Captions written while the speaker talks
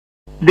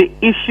The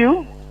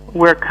issue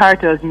where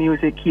Kartel's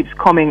music keeps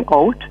coming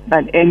out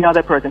than any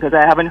other person, because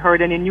I haven't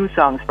heard any new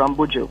songs from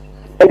Buju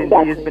since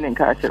he has been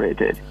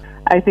incarcerated.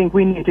 I think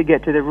we need to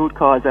get to the root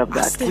cause of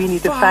that. We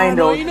need to find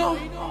out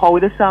how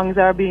the songs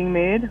are being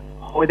made,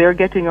 how they're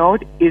getting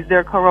out. Is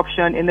there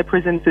corruption in the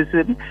prison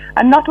system?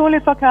 And not only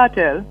for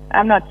Kartel.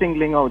 I'm not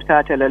singling out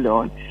Kartel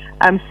alone.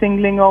 I'm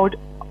singling out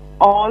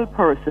all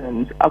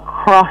persons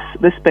across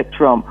the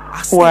spectrum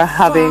who are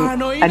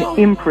having an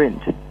imprint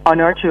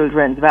on our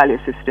children's value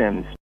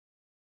systems.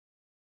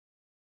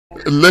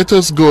 Let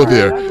us go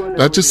there.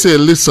 Let's just say,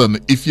 listen,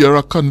 if you're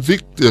a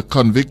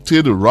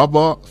convicted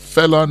robber,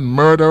 felon,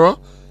 murderer,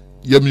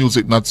 your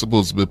music not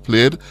supposed to be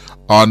played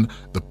on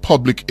the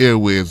public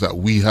airwaves that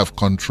we have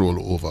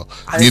control over,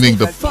 meaning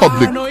the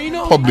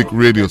public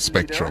radio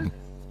spectrum.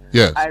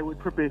 Yes. I would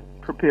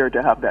prepare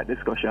to have that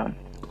discussion.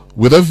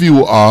 With a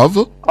view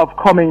of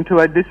coming to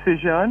a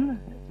decision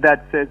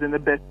that says in the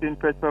best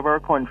interest of our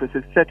country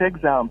to set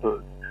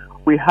examples.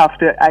 We have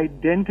to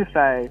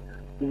identify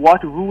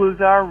what rules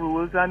are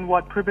rules and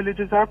what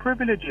privileges are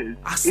privileges.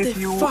 If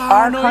you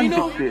are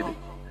convicted,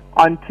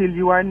 until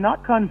you are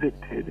not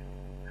convicted,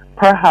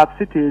 perhaps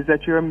it is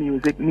that your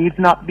music needs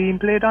not being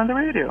played on the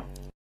radio.